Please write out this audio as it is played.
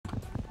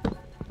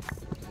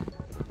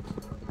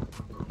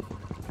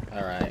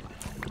Alright.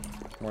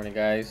 Morning,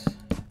 guys.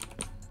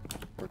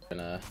 We're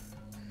gonna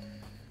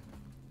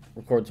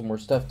record some more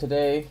stuff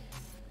today.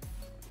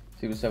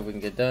 See what stuff we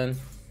can get done.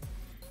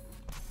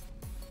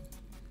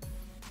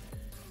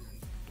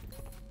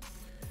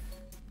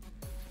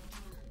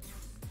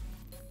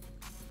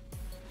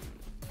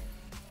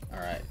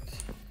 Alright.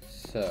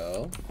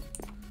 So,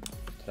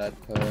 did I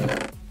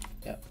put...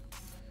 Yep.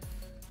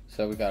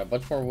 So we got a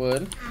bunch more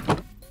wood.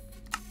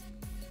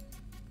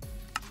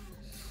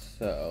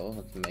 So,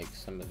 let's make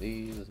some of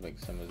these, let's make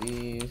some of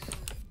these.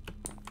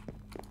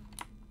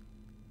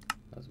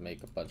 Let's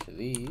make a bunch of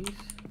these.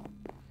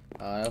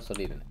 I also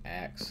need an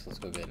axe. Let's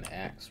go get an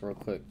axe real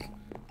quick.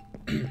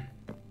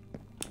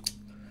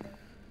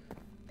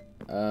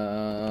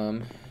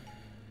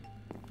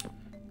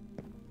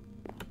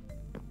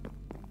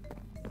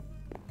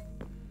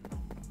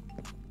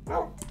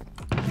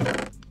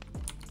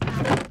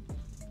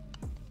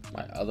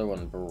 My other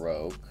one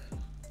broke.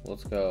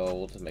 Let's go,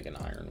 we'll just make an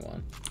iron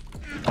one.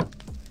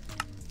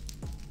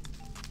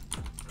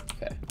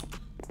 Okay.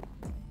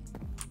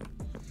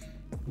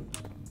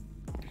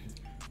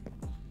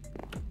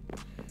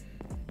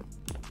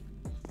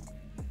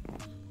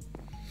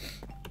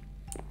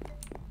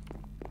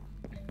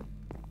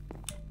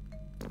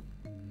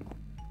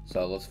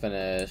 So let's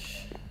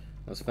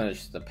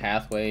finish the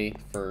pathway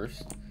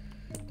first.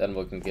 Then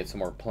we can get some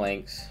more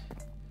planks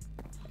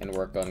and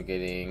work on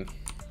getting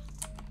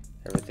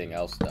everything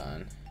else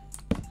done.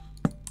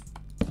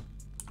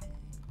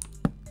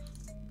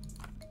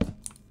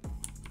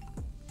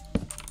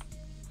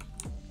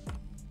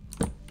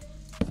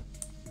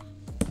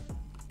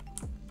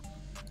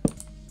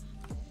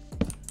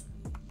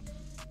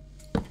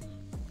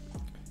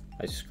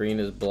 My screen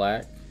is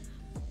black.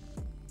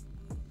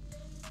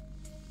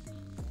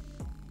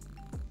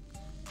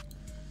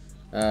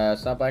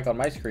 It's not black on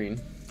my screen.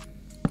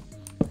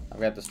 I've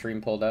got the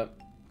stream pulled up.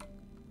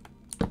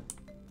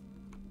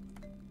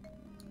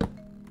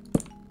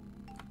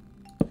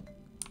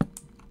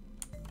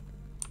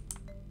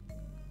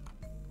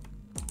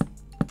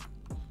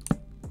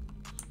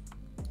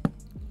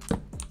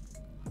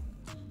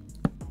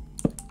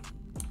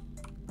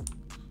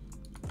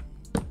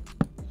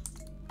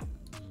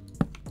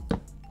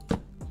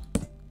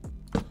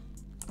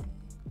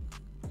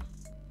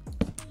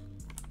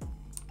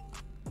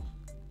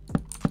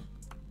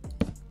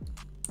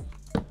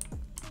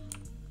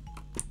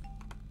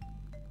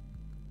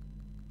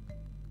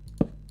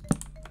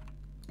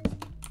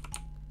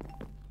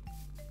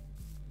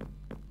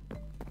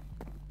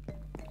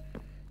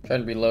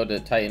 Trying to reload to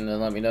Titan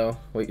and let me know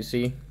what you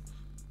see.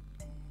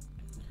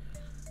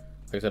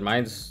 Like I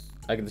said,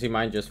 I can see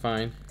mine just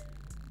fine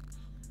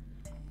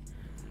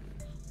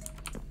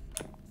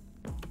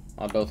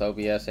on both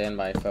OBS and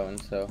my phone,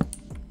 so.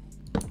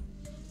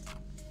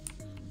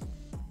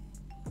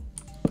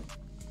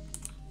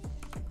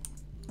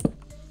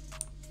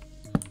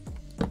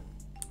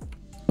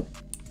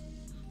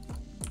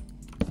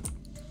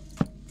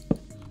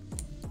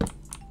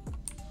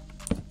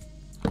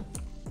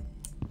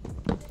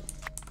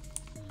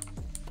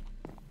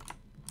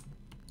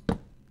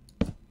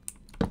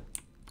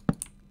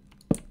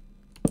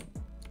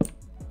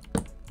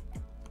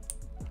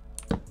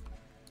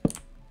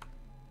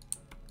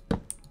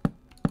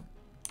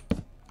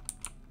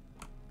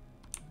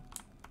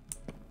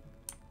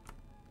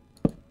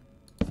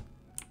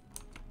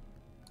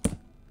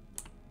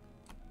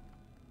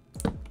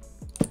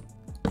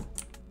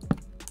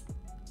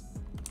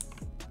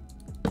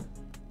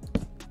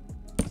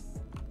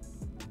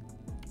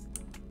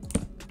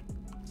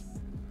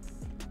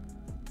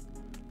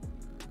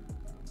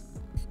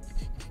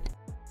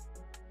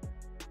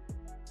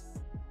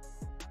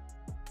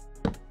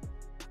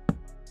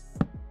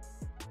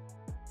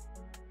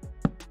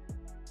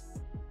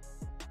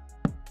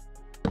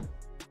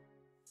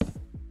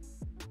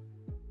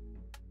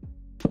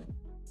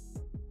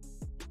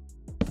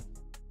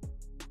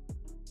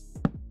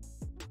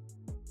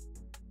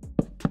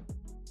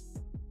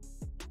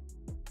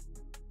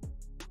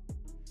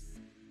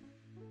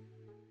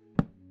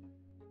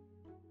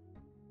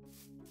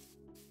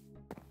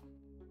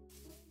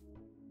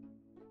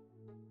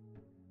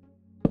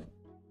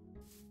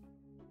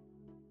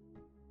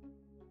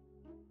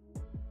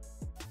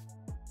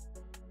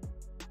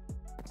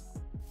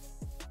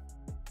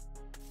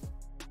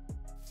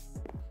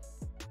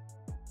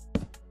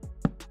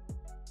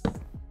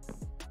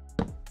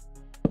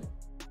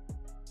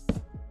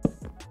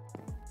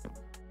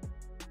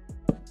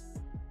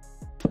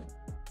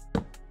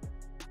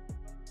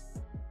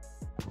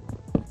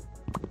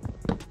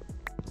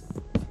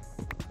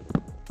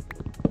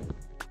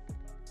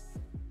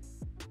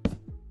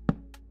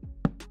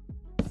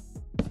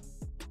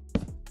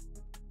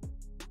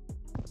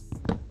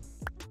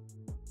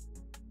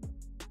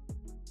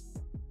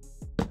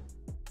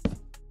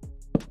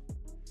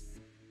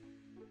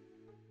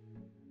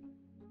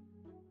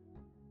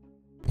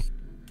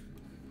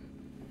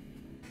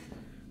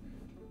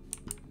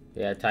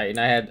 Yeah, Titan,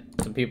 I had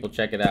some people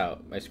check it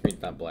out. My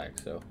screen's not black,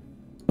 so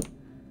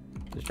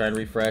just try and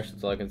refresh,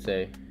 that's all I can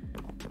say.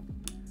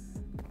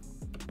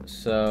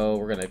 So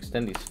we're gonna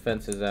extend these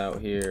fences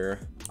out here.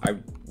 I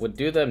would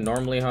do them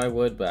normally how I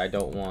would, but I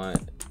don't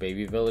want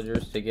baby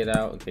villagers to get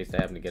out in case they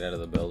happen to get out of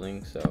the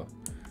building. So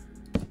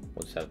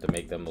we'll just have to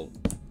make them a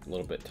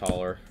little bit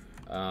taller.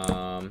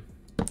 I'll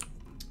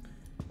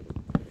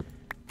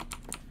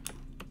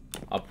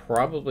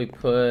probably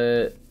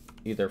put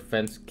either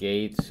fence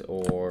gates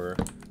or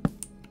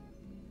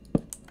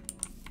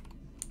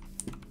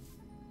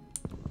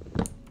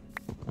I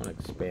want to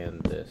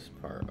expand this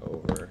part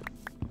over.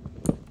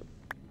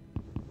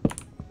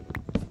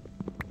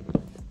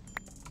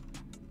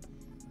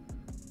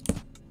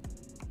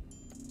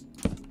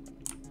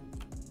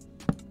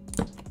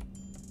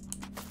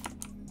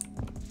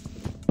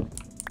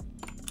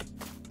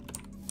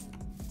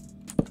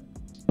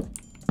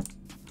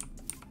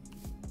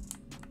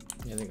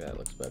 I think that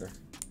looks better.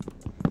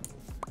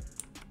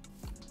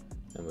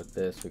 And with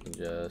this, we can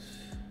just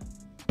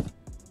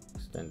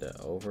extend it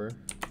over.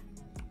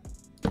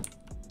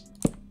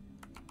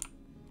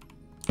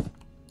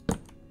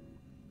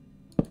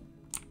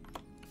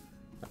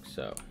 Like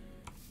so.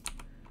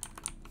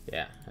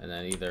 Yeah, and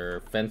then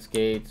either fence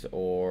gates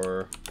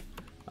or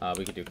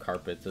we could do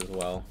carpets as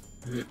well.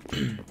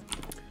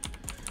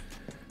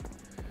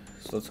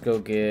 So let's go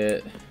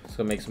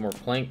make some more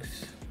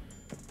planks.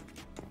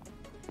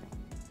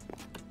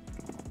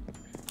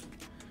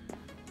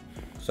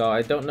 So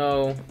I don't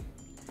know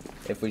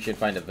if we should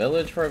find a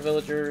village for our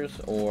villagers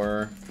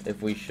or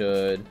if we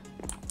should...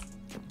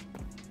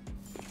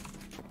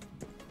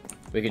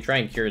 We could try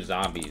and cure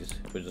zombies.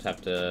 We just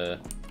have to...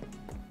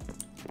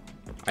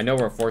 I know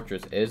where a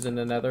fortress is in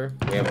the Nether.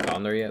 We haven't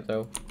gone there yet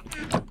though.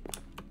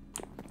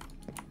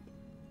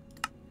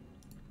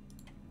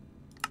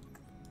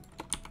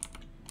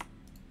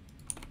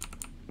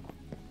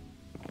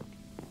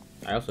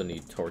 I also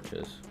need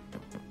torches.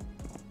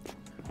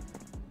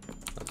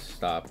 Let's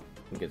stop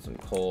and get some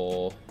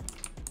coal.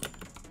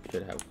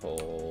 Should have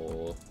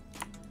coal.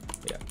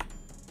 Yeah.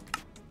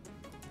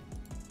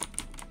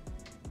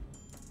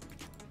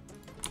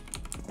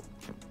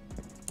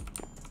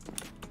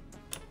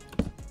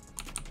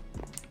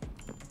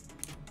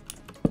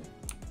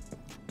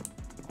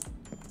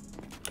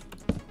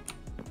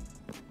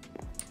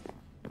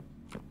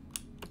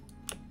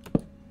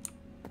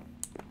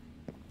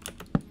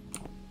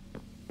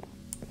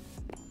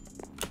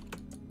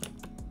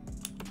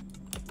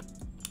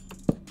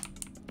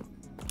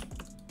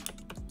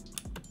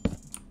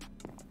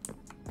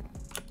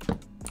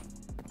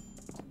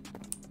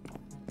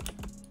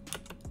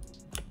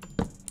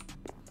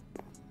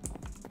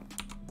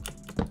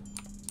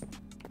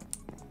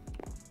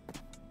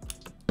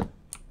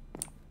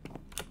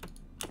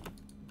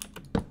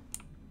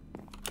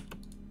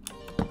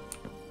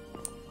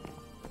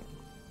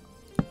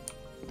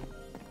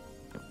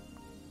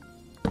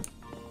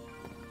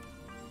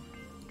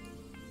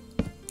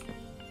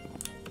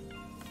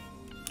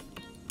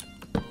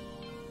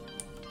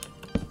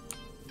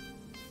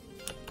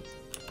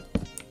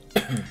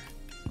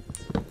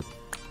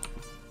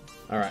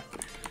 Alright.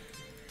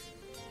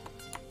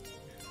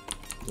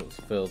 Let's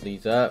fill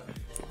these up.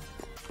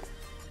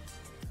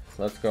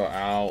 Let's go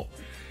out.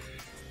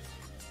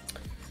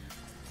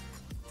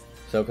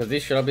 So, because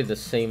these should all be the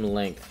same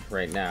length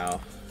right now,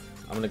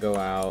 I'm going to go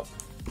out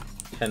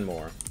 10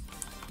 more.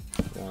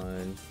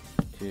 1,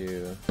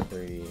 2,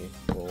 3,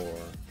 4,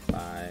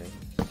 5,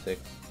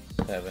 6,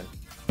 7,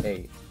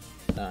 8,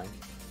 9,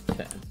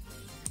 10.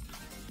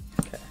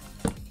 Okay.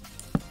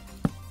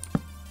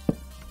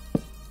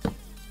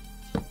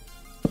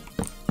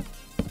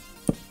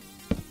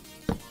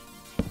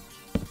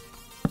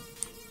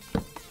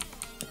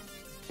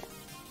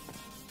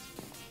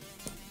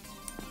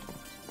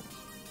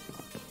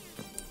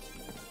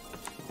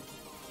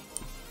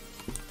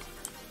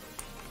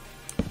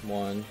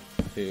 One,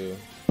 2,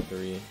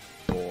 3,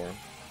 4,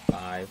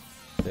 5,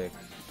 6,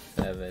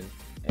 7,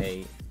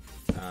 8,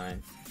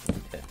 9,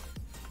 and 10.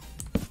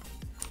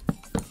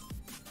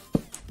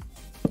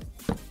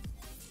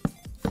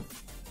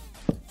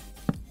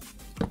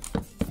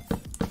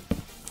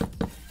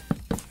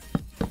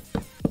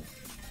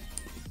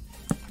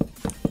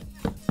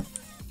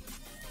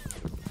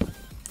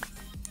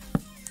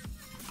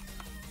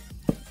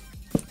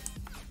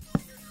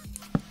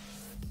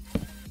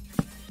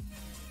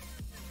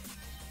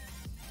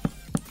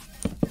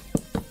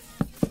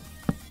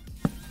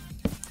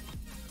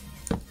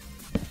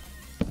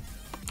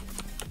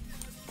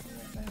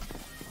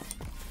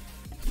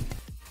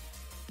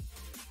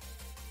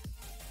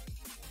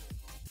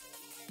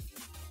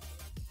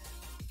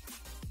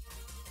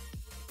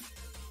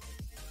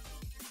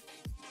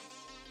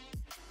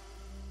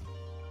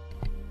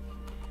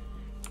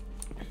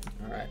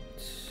 All right.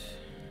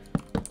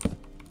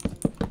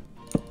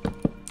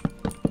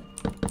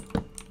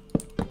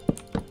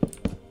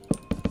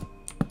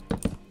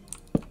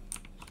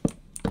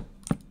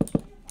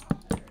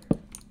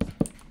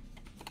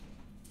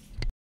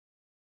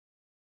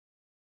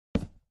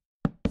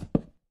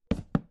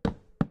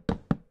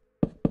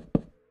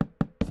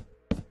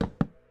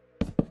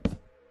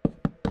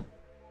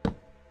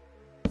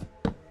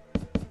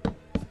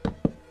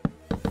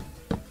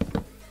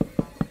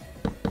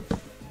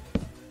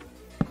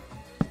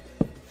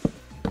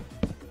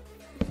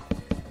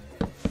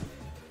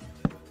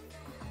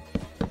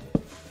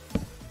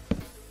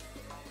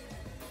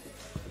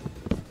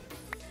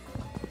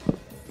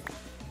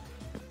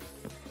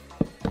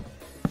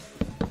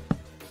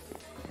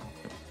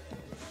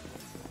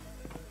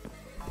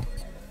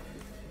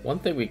 One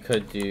thing we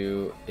could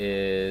do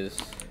is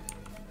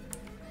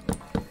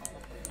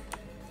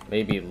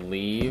maybe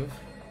leave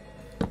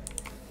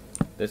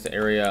this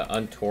area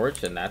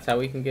untorched, and that's how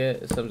we can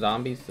get some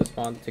zombies to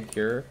spawn to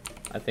cure.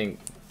 I think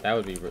that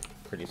would be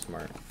pretty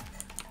smart.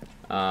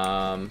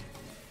 I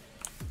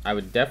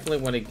would definitely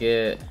want to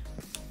get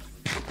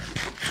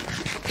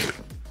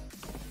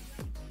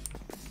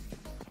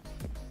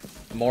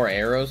more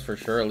arrows for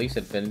sure, at least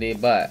infinity,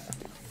 but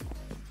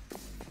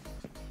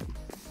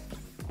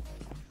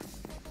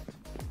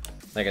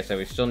like I said,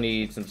 we still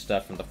need some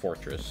stuff from the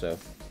fortress, so.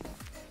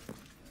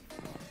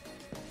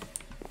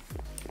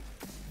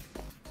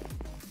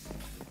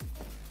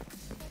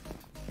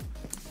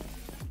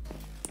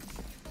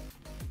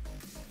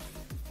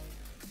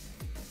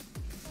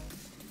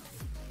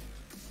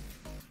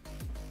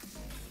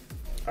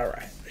 All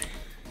right.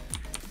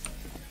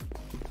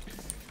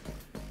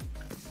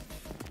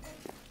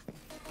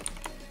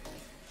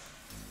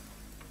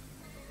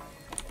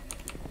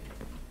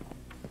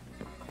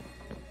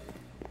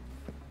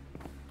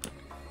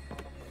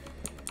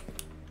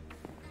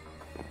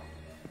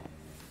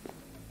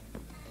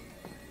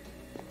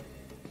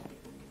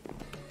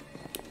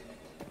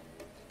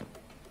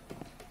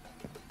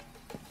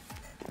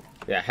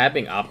 Yeah,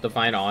 having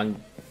Optifine on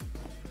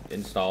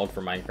installed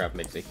for Minecraft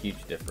makes a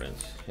huge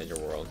difference in your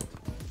world.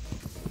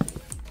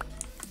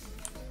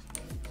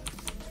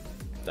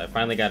 I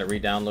finally got it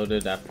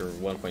re-downloaded after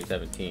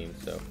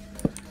 1.17, so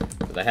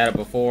because I had it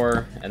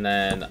before, and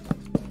then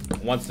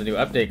once the new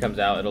update comes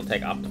out, it'll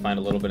take Optifine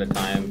a little bit of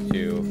time to,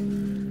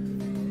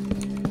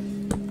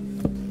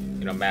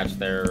 you know, match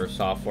their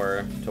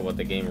software to what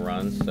the game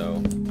runs.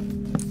 So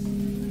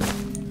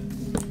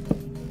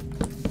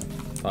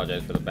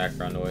apologize for the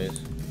background noise.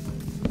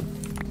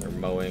 They're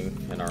mowing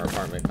in our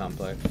apartment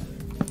complex.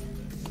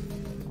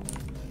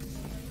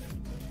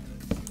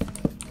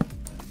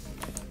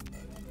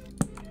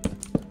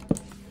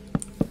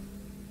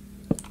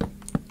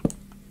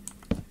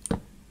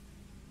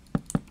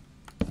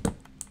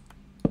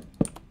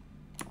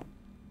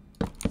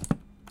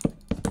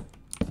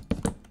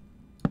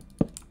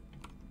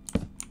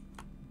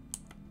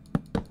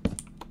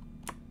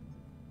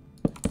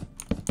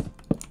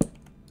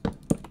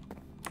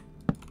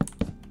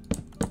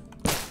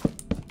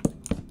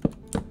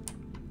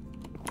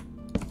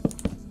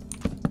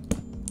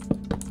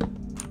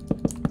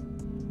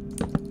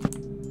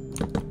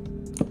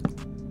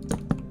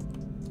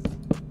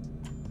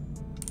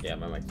 Yeah,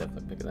 my mic's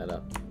definitely picking that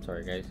up.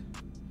 Sorry, guys.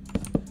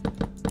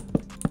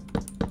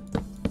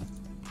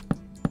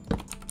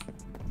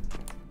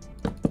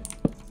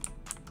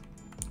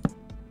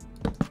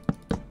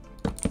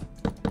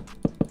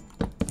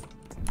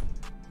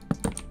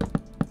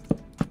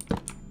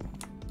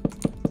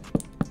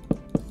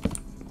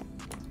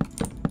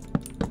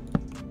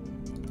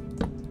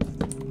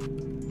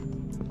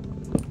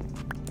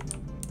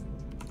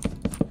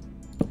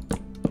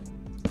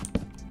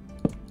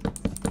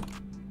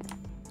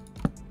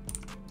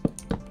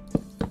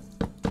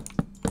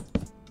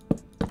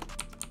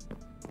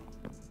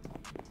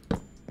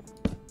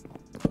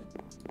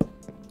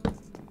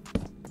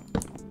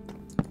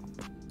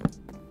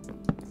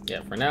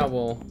 Yeah, for now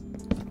we'll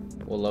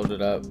load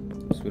it up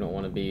because we don't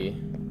want to be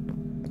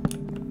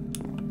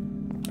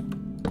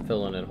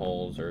filling in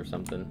holes or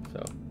something.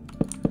 So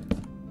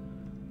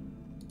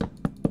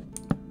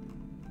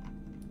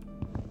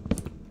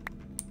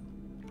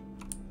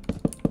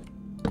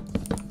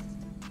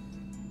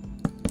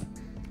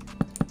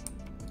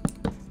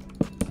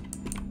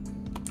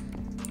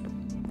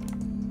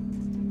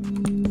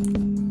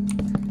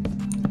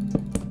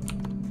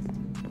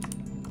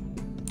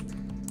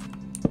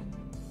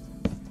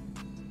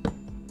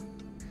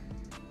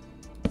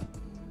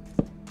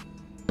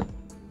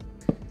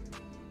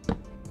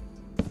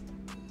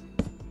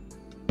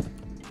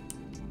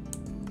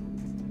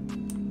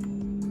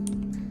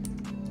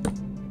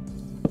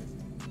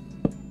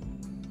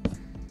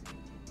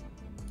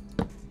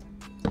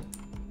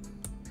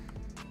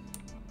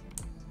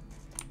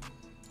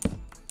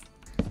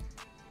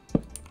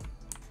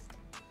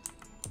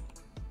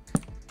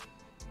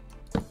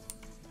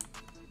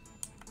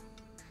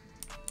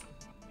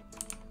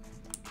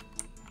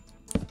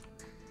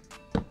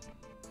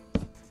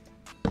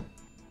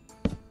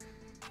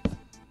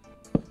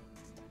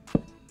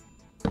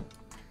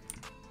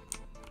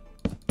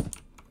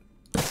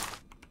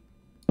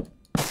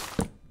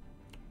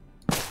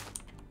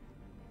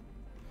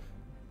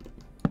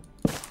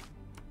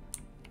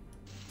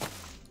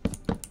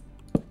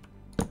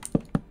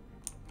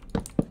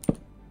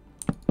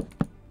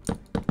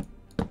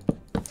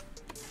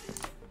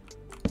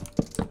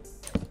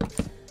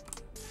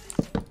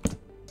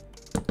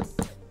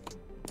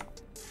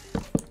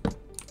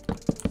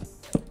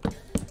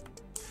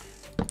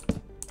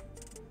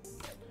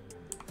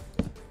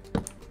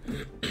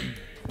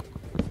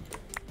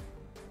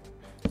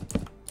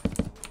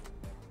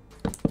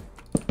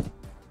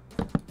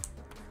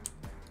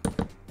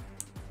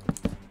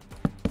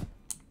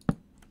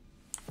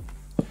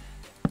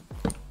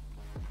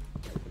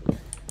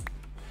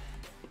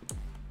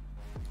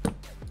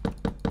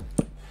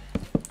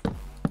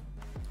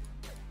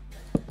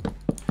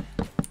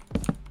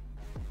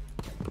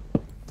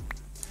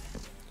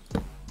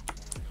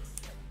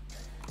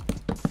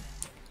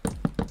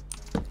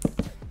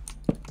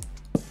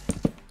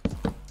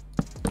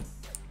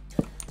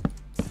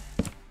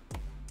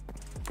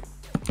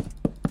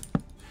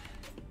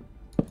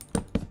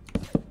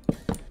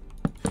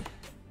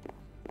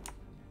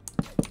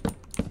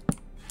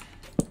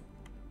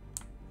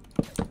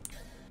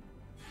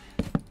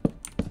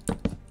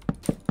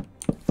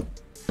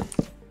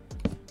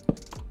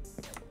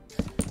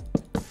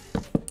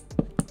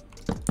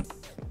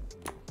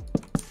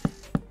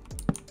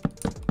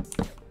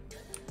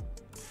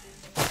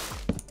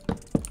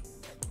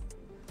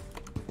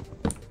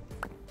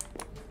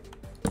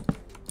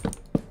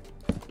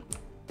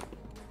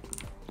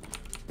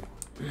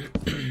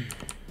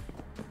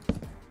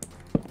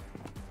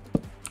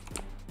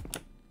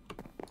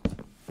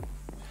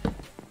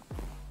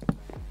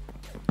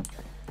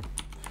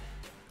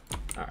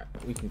Alright,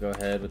 we can go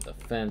ahead with the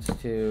fence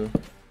too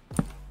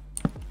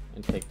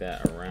and take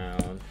that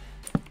around.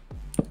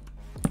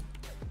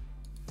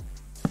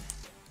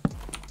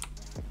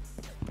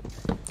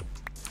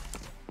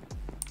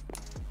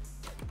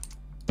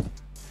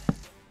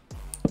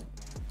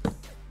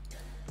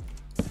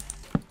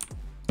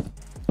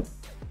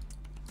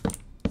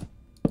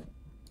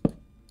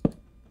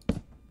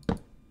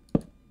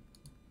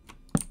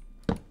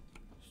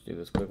 Do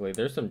this quickly.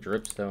 There's some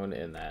dripstone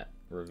in that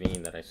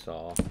ravine that I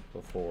saw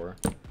before.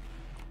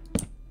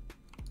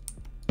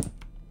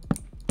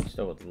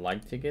 Still would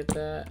like to get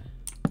that.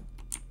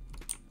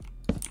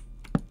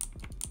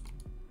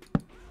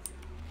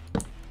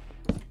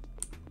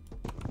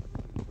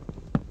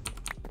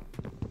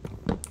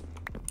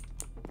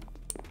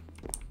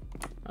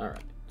 All right.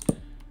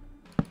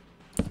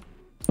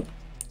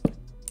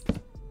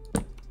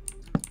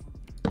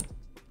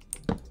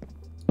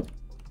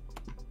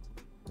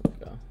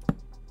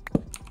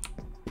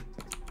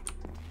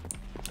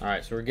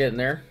 Alright, so we're getting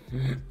there.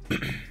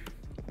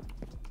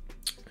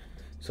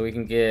 So we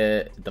can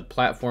get the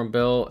platform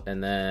built,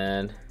 and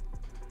then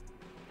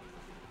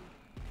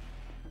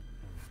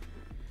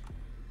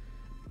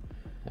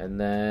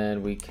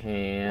we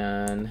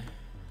can.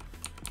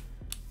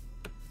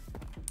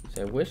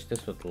 So I wish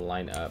this would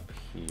line up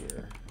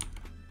here.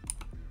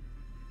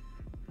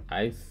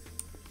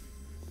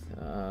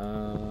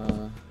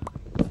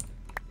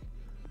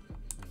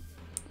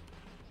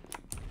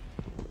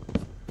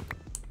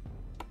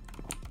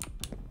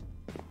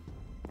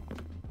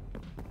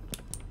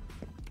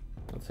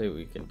 Let's see what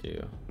we can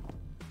do.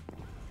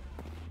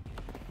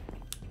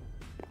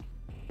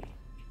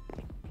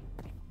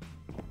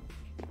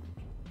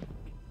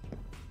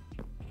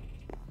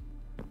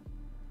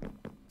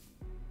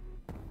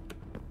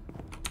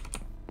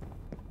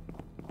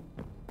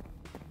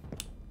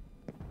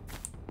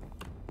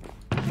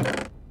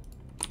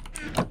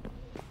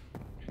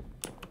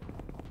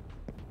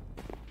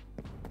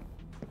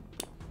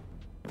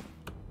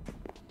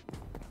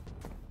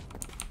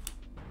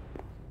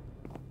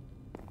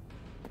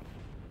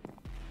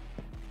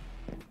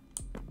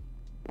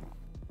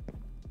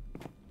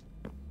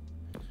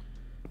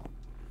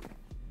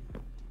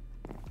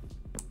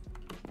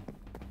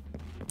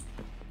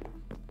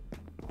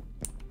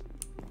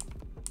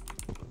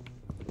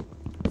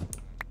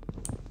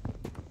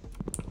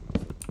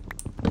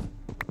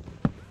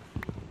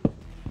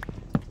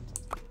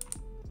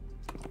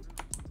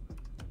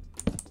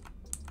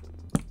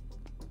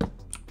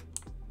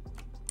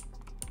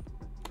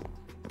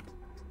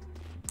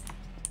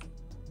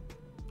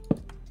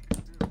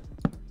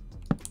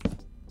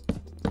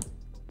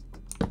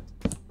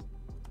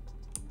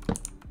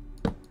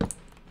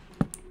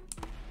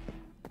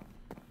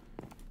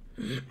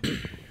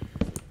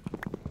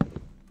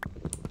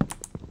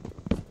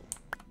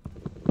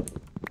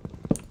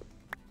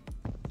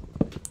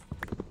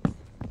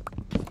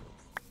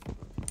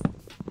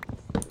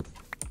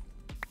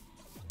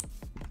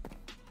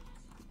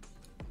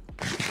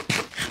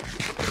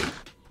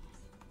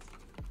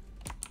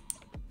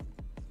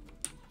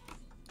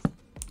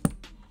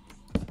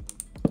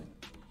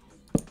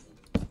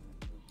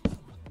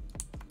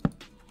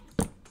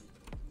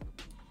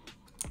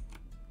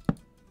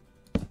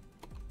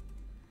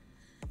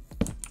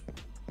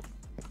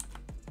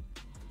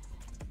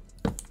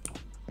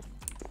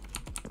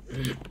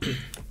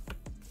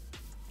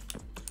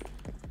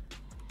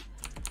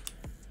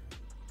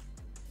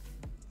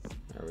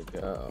 There we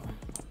go.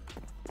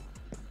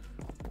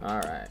 All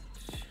right.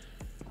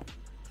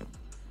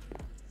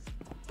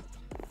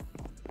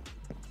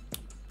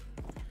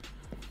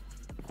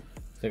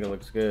 I think it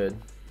looks good.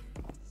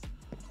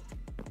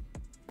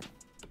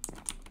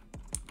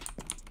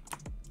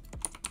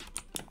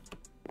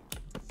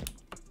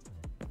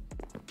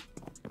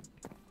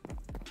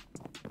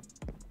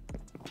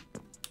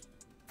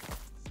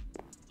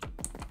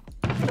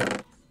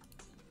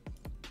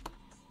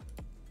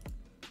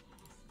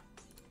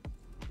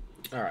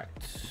 All right.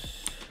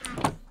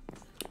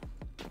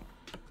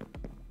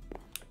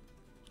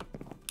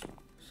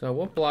 So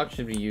what block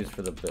should we use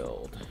for the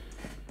build?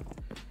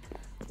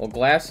 Well,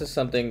 glass is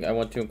something I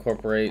want to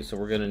incorporate, so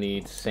we're going to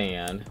need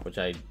sand, which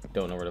I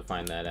don't know where to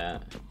find that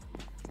at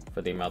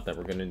for the amount that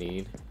we're going to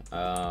need.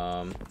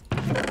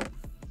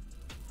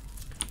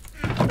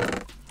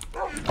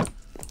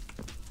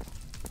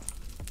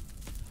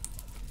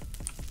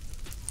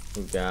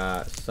 We've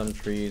got some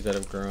trees that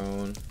have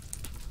grown.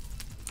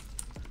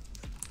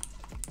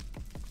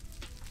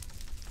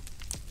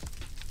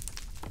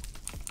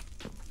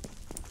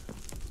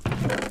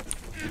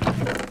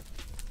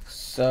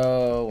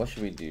 So, what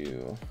should we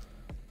do?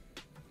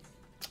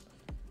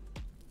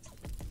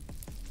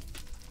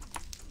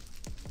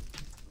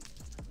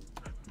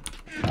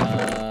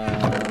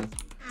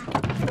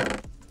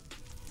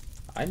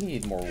 I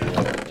need more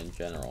wood in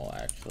general,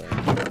 actually.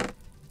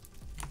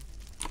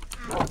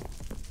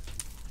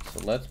 So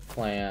let's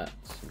plant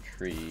some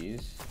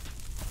trees.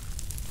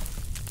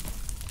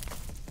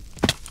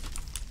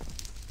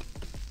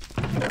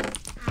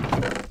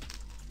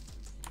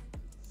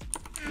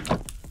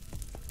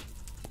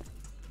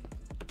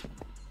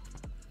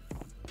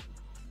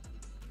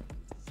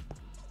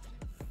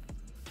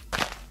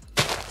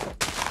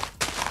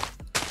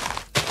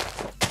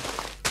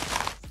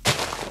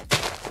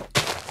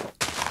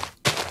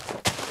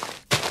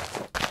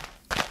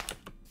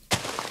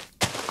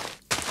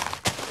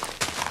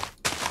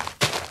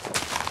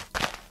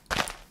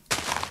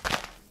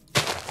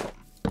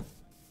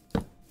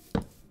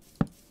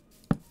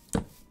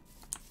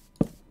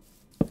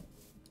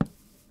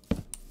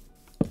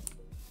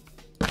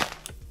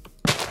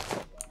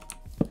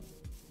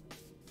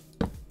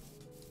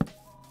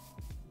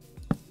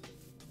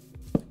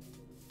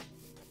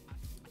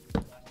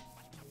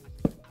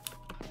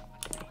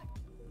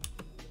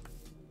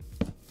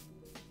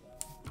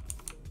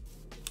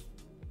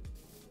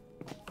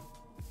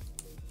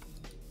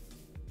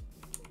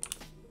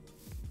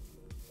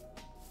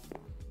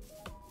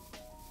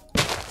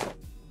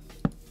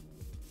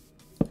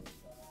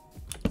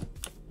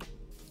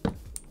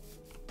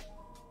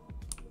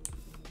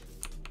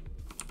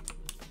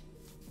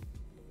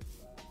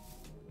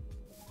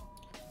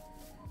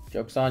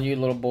 Joke's on you,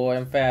 little boy.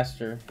 I'm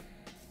faster.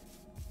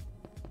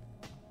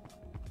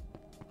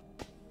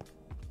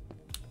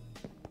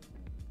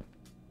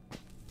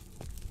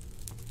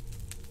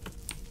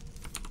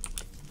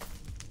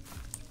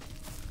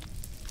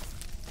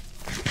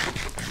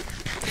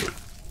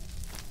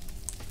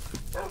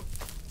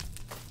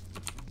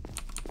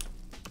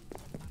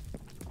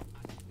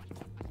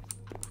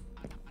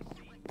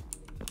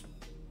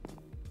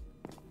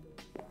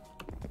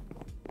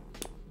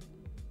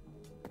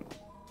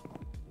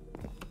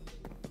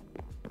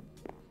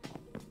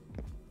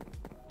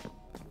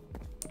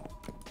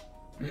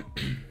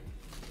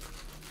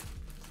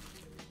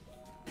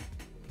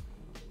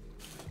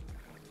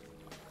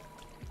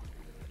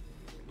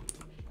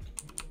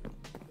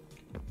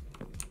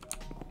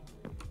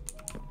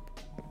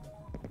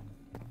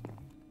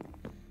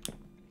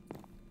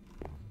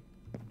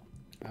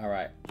 All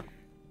right.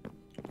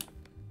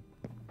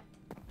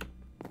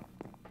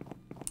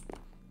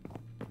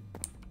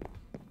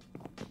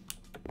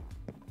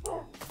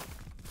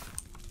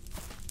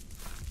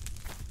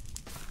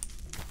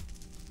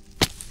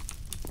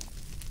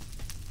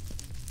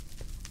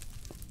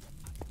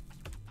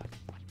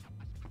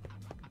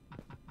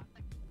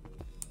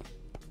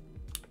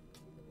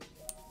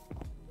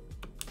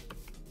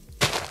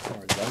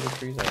 More jungle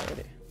trees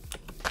already.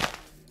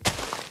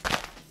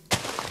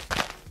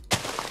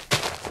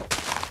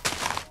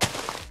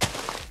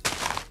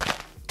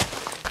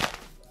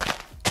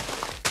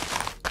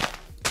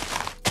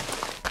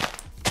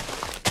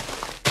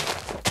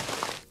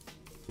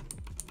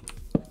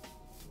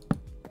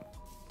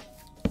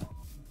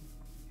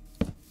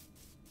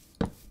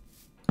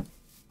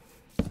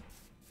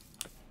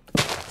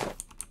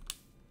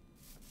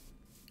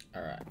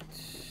 All right.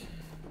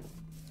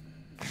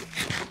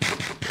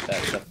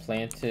 That's stuff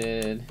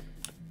planted.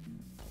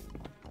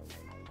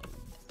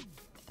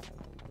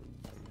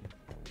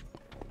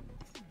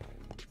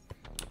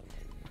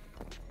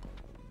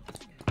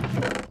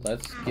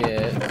 Let's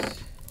get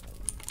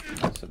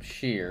some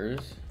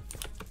shears.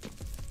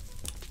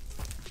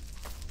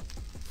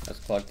 Let's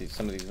collect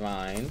some of these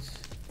vines.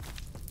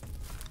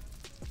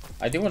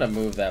 I do want to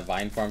move that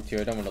vine farm too.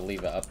 I don't want to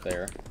leave it up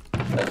there.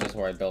 That's just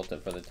where I built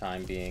it for the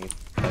time being.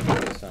 Let's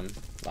get some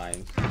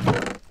vines.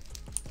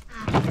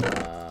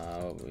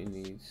 We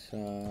need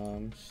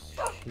some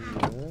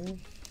shears.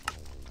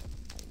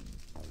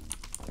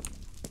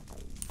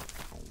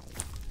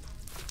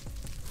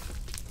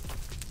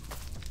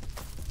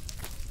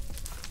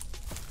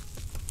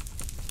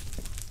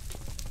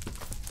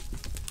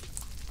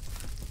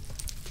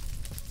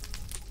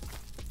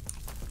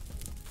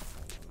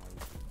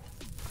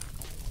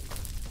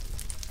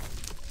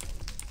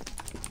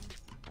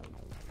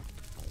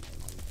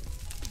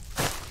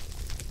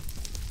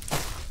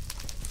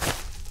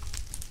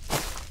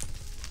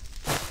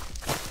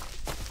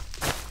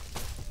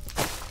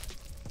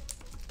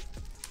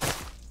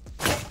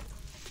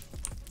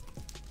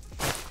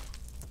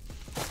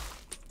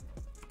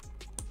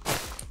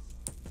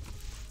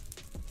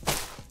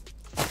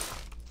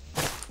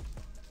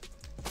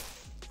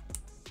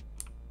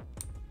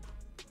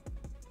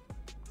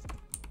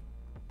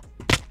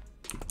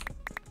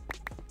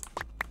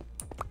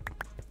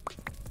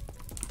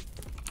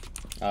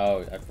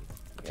 Oh,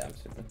 yeah, I'm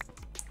stupid.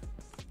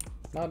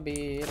 My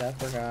bead, I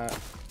forgot.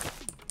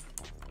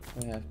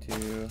 We have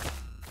to...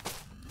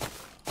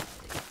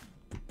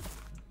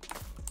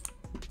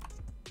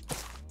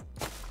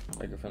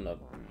 break it from the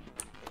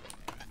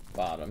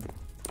bottom.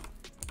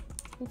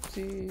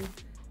 Oopsie.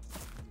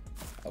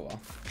 Oh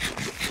well.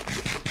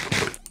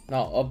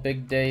 Not a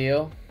big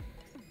deal.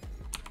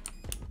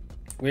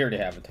 We already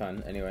have a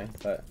ton anyway,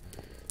 but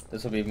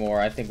this will be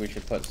more. I think we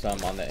should put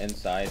some on the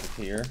inside of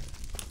here.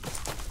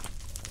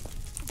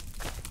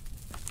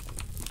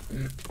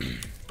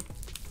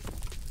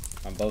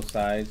 On both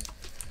sides.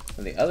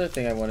 And the other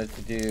thing I wanted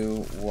to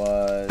do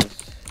was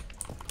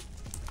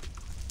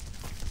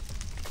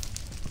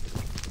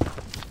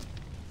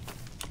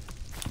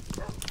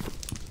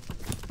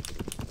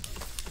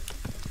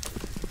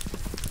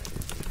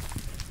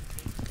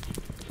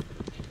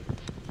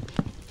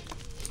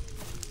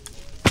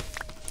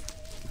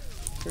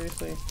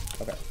seriously?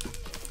 Okay.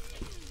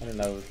 I didn't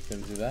know I was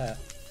gonna do that.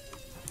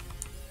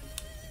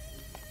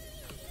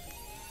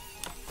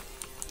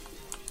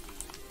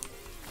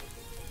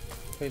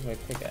 Where's my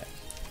pickaxe?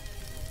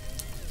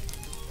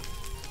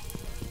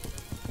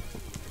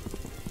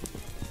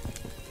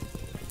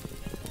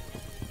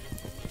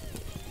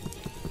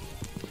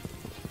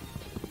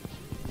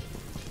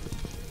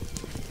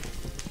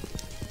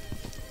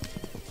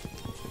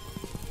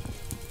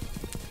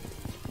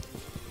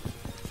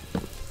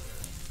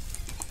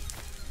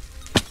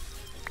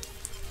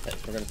 Okay,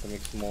 so we're gonna have to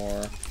make some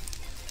more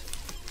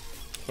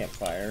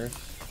campfires.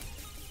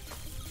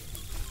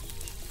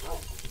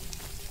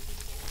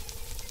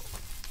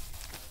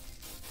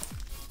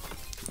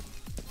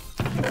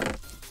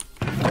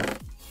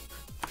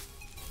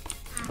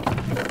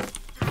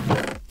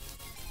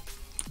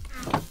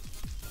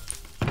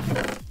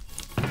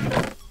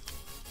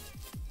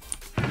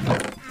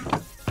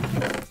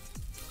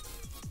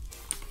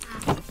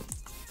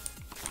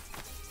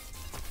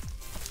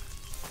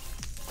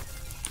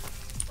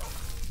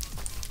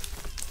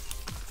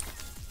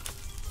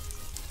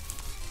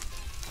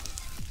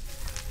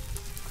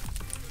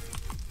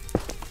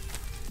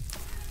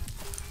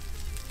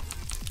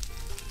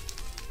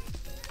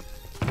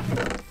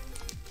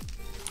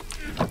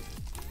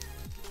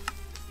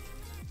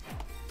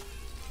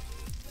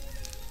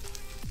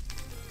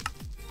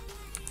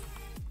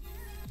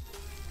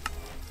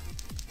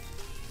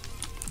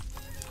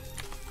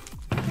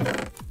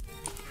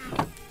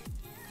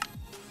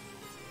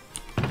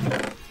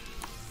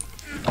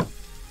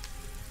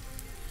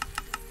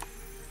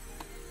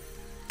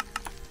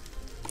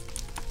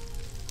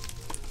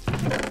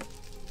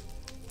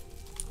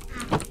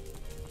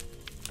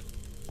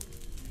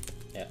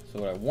 So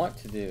what I want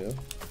to do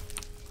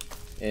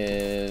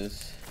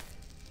is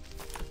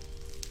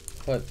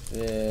put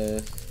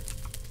this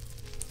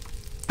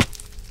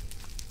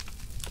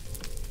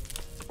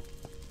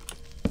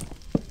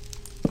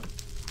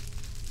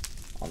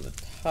on the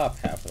top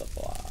half of the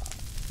block.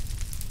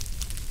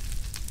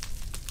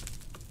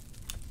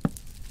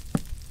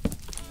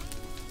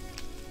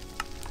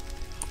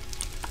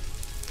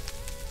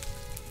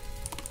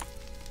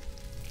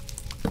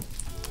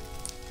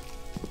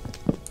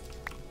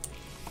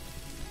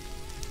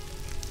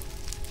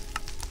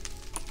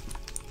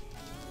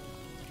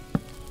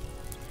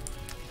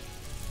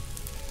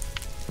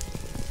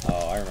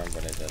 Oh, I remember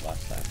what I did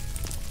last time.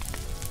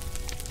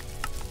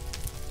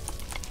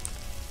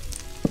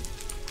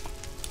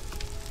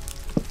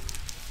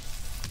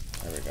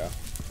 There we go.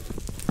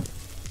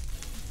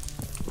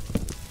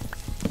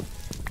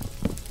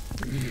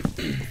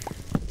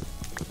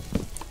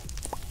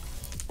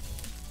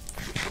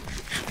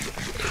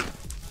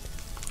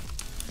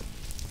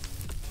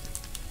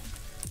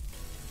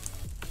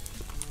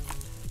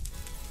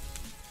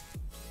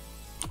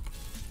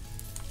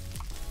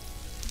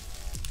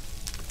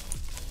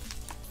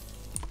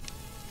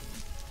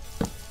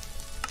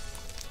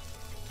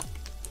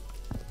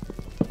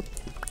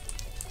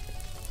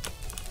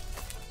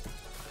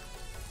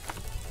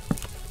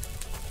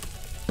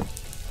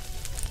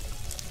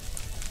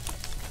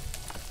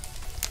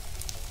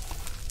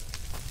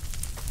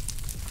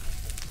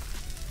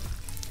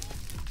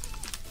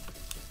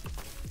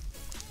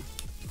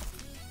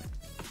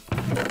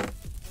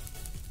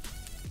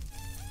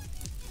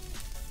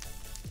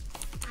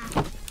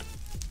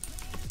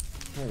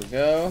 There we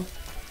go.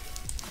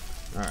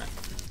 All right.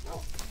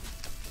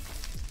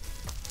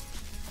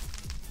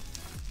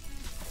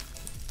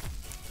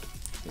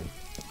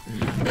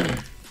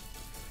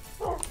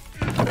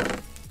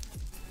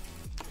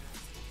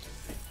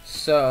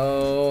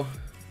 So,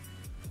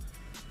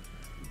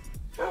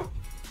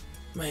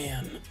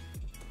 man.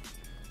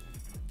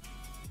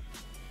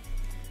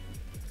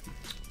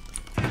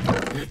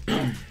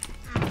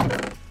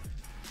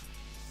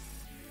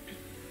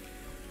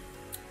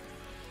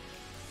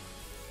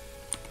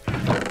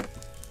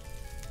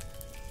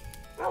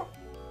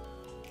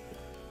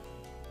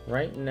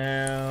 Right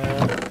now,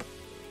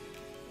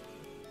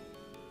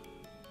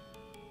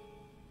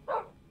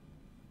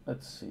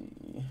 let's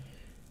see.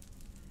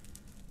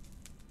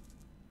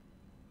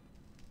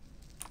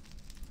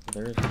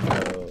 There's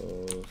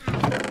those.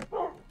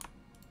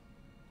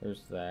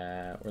 There's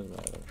that. Where's my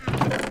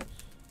other?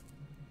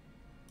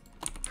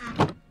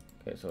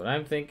 Okay, so what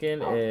I'm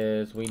thinking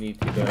is we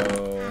need to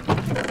go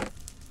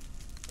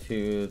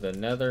to the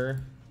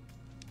Nether.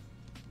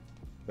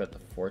 Got the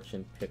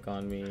fortune pick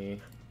on me.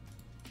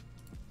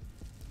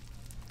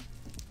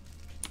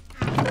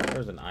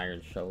 There's an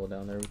iron shovel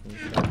down there.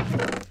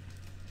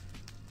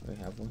 We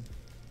have one.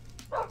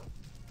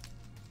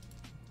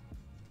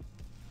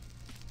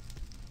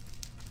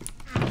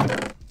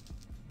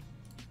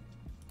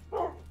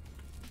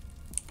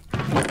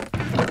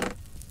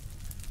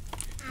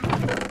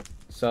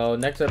 So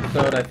next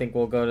episode, I think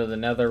we'll go to the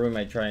nether room.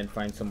 I try and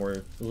find some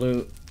more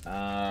loot.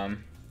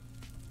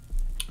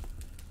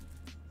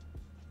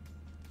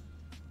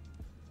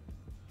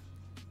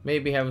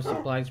 Maybe have a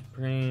supplies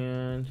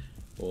brand.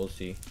 We'll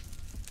see.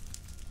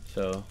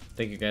 So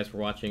thank you guys for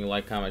watching.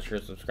 Like, comment,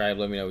 share, subscribe.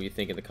 Let me know what you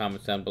think in the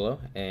comments down below,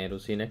 and we'll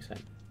see you next time.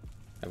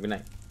 Have a good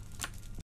night.